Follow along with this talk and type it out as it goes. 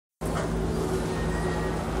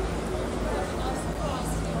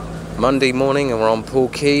Monday morning and we're on Poole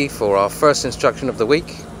Quay for our first instruction of the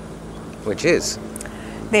week, which is...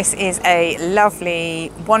 This is a lovely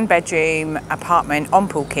one-bedroom apartment on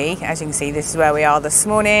Poole Quay. As you can see, this is where we are this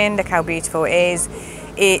morning. Look how beautiful it is.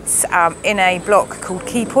 It's in a block called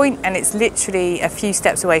Key Point, and it's literally a few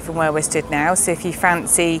steps away from where we're stood now. So if you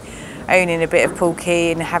fancy owning a bit of Poole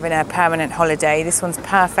Quay and having a permanent holiday, this one's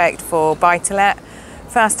perfect for buy-to-let,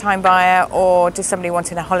 first-time buyer, or just somebody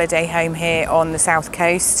wanting a holiday home here on the south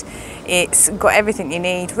coast. It's got everything you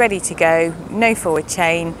need, ready to go, no forward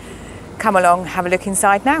chain. Come along, have a look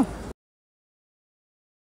inside now.